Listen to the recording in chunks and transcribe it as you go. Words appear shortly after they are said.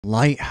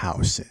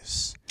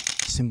Lighthouses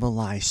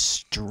symbolize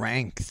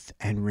strength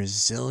and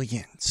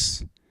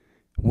resilience,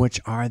 which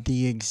are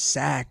the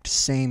exact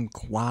same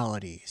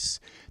qualities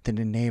that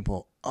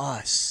enable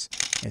us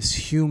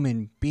as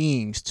human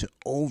beings to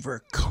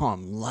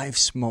overcome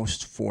life's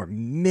most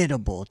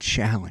formidable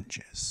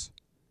challenges.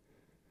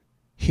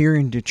 Here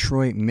in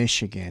Detroit,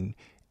 Michigan,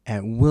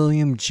 at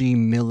William G.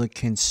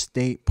 Millikin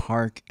State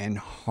Park and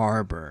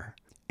Harbor,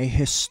 a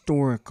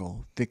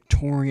historical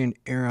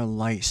Victorian-era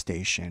light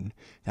station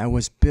that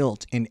was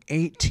built in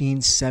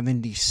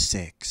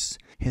 1876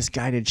 has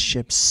guided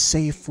ships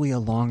safely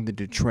along the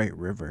Detroit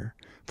River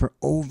for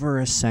over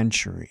a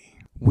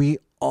century. We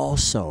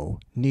also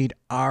need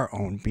our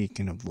own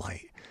beacon of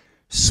light.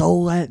 So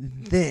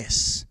let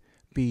this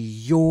be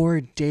your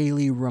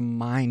daily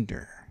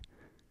reminder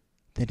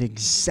that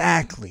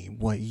exactly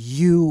what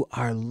you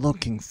are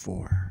looking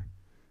for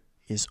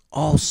is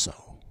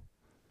also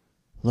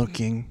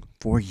looking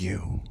for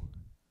you.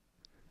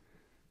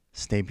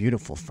 Stay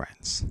beautiful,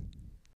 friends.